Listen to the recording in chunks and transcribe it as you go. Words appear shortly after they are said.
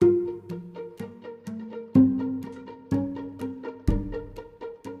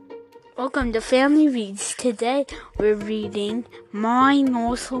Welcome to Family Reads. Today we're reading My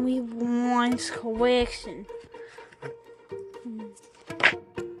Nursery Rhymes collection.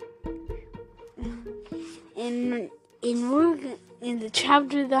 In the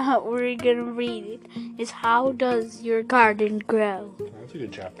chapter that we're gonna read is How Does Your Garden Grow? That's a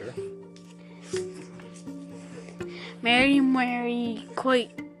good chapter. Mary,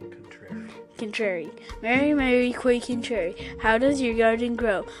 quite contrary. Mary, quite contrary. How does your garden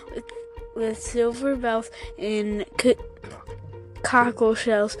grow? With silver bells and cockle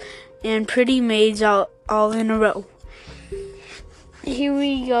shells and pretty maids all in a row. Here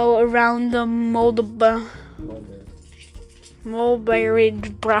we go around the mulberry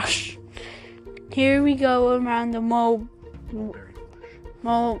bush. Here we go around the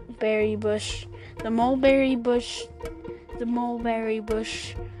mulberry bush. The mulberry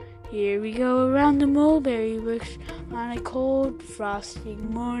bush. Here we go around the mulberry bush on a cold, frosty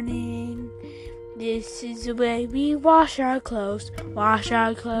morning. This is the way we wash our clothes.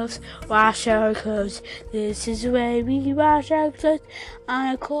 This is the way we wash our clothes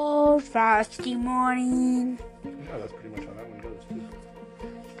on a cold, frosty morning. Yeah, that's pretty much how that one goes, too.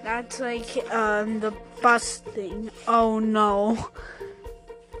 That's like the bus thing. Oh no.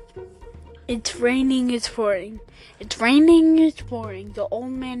 It's raining, it's pouring. It's raining, it's pouring. The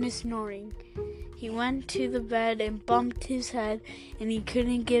old man is snoring. He went to the bed and bumped his head, and he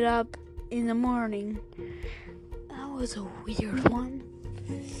couldn't get up in the morning. That was a weird one.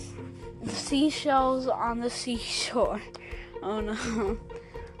 The seashells on the seashore. Oh no.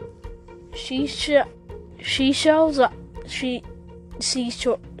 Seashells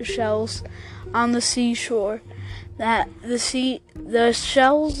on the seashore. The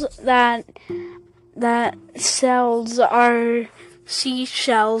shells that sells are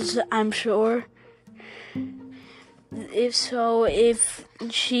seashells, I'm sure. If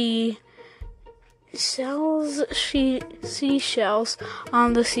she sells seashells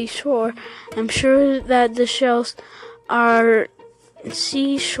on the seashore, I'm sure that the shells are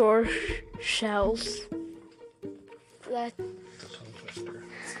seashore shells.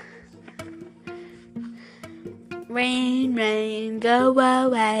 Rain, rain, go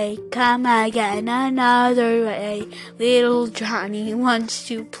away, come again another way. Little Johnny wants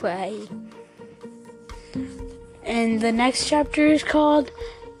to play. And the next chapter is called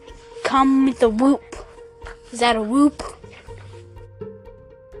Come with the Whoop. Is that a whoop?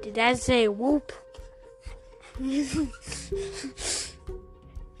 Did that say whoop?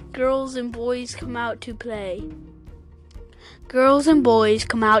 Girls and boys come out to play. Girls and boys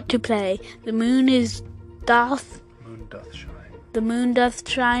come out to play. The moon doth shine. The moon doth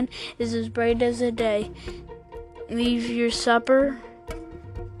shine, is as bright as the day. Leave your supper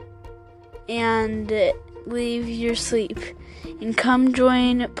and leave your sleep, and come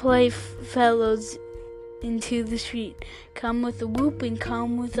join playfellows into the street. Come with a whoop and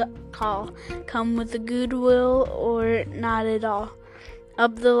come with a call. Come with a goodwill or not at all.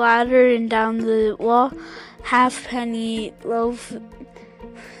 Up the ladder and down the wall, halfpenny loaf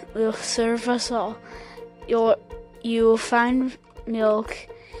will serve us all. You'll find milk,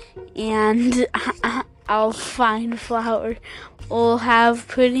 and I'll find flour. We'll have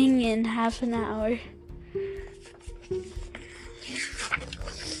pudding in half an hour.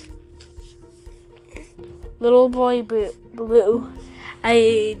 Little Boy Blue.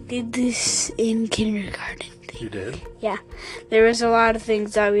 I did this in kindergarten. You did? Yeah. There was a lot of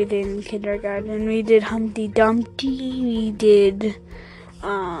things that we did in kindergarten. We did Humpty Dumpty. We did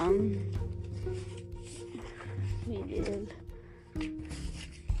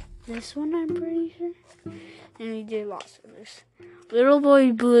this one, I'm pretty sure. And we did lots of others. Little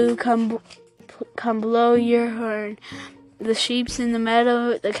Boy Blue, come blow your horn. The sheep's in the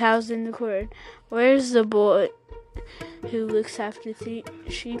meadow, the cow's in the corn. Where's the boy who looks after the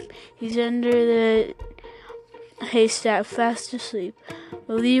sheep? He's under the haystack, fast asleep.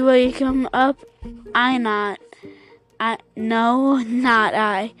 Will you wake him up? No, not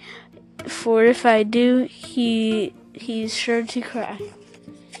I. For if I do, he's sure to cry.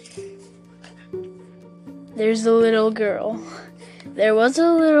 There's a little girl. There was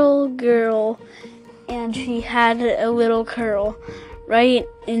a little girl, and she had a little curl right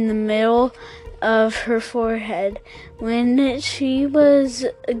in the middle of her forehead. When she was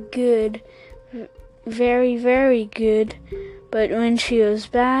good, very, very good, but when she was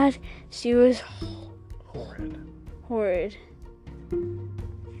bad, she was horrid.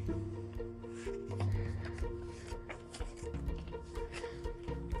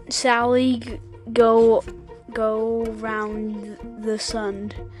 Sally go round the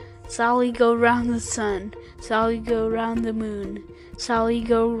sun. Sally go round the sun. Sally go round the moon. Sally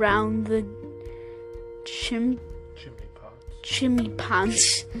go round the chimney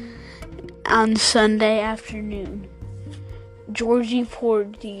pots on Sunday afternoon. Georgie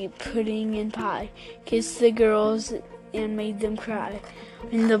poured the pudding and pie, kissed the girls, and made them cry.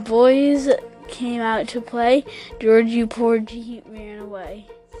 When the boys came out to play, Georgie porgie ran away.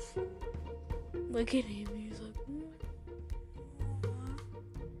 Look at him, he's like...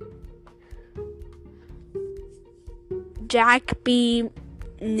 Jack be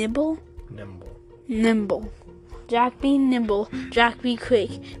nimble. Jack be nimble, Jack be quick,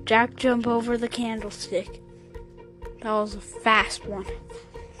 Jack jump over the candlestick. That was a fast one.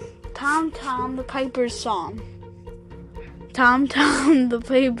 Tom, Tom, the piper's song. Tom, Tom, the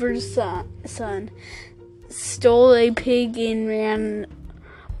piper's son, stole a pig and ran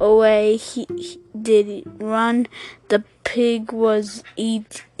away. He did run. The pig was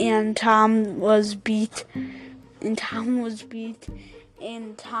eat, and Tom was beat. And Tom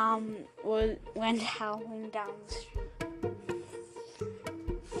went howling down the street.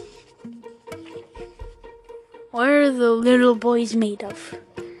 What are the little boys made of?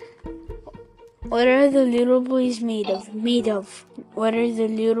 What are the little boys made of? What are the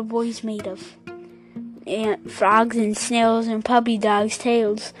little boys made of? And frogs and snails and puppy dogs'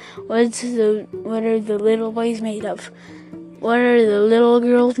 tails. What are the little boys made of? What are the little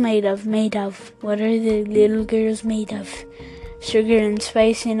girls made of? What are the little girls made of? Sugar and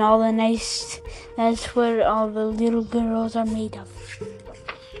spice and all the nice. That's what all the little girls are made of.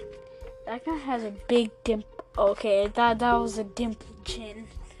 That guy has a big dimple. Okay, I thought that was a dimpled chin.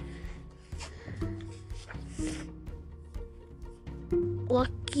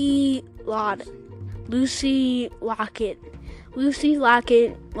 Lucy Locket. Lucy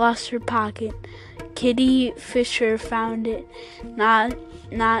Locket lost her pocket. Kitty Fisher found it. Not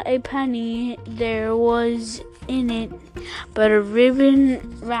a penny there was in it, but a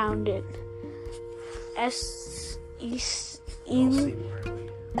ribbon round it.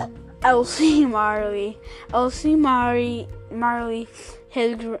 Elsie Marley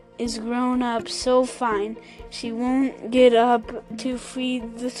is grown up so fine. She won't get up to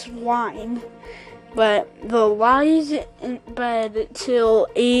feed the swine, but lies in bed till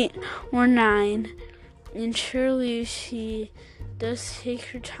 8 or 9, and surely she does take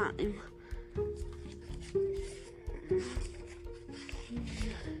her time.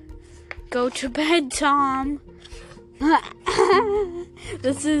 Go to bed, Tom.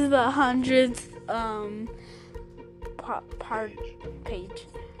 This is the 100th page.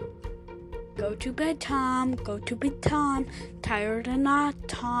 Go to bed, Tom. Go to bed, Tom. Tired or not,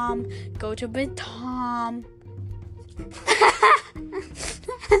 Tom. Go to bed, Tom.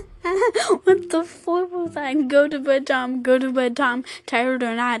 What the fuck was that? Go to bed, Tom. Go to bed, Tom. Tired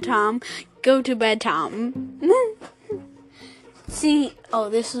or not, Tom. Go to bed, Tom. See,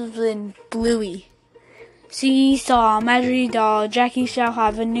 this is in Bluey. See, saw, Marjorie doll, Jackie shall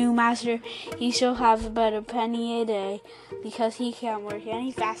have a new master. He shall have but a penny a day, because he can't work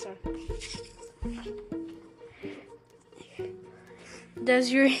any faster.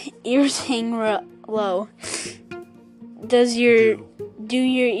 Does your ears hang low? Do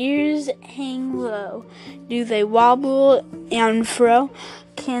your ears hang low? Do they wobble and fro?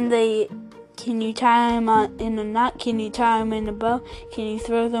 Can you tie them in a knot? Can you tie them in a bow? Can you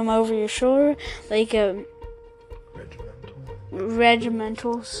throw them over your shoulder like a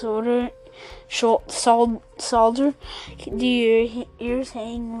regimental soldier? Do your ears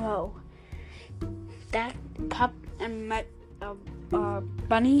hang low? That pup and bunny.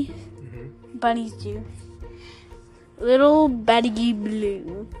 Mm-hmm. Bunnies do. Little Betty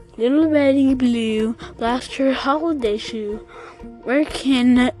Blue lost her holiday shoe. Where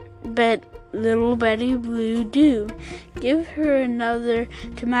can little Betty Blue do? Give her another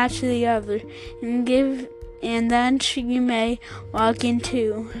to match the other, and then she may walk in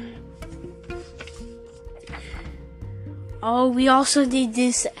two. We also did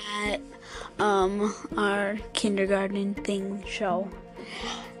this at our kindergarten show.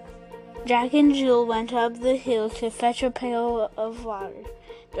 Jack and Jill went up the hill to fetch a pail of water.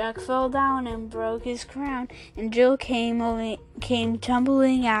 Jack fell down and broke his crown, and Jill came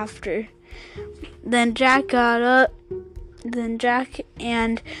tumbling after. Then Jack got up. Then Jack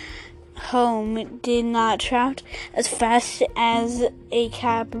and home did not trout as fast as a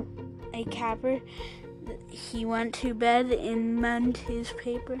capper. He went to bed and mended his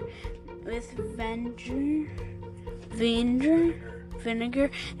paper with vinegar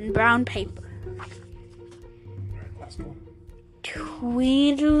and brown paper. Last one.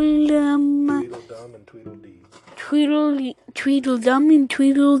 Tweedledum and Tweedledee. Tweedledum and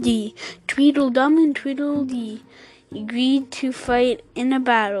Tweedledee, Tweedledum and Tweedledee agreed to fight in a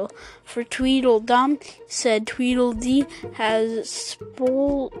battle. For Tweedledum said Tweedledee has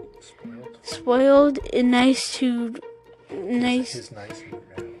spoiled a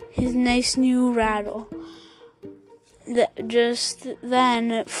his nice new rattle. Just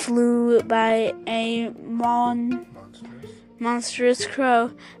then flew by a monstrous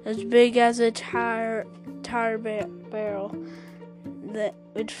crow as big as a tar barrel that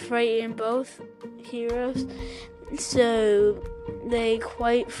would frighten both heroes, so they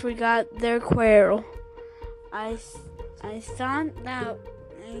quite forgot their quarrel. I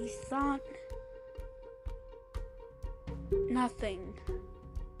thought nothing.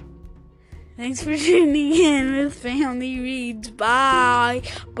 Thanks for tuning in with Family Reads. Bye.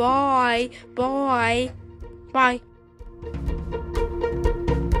 Bye. Bye. Bye.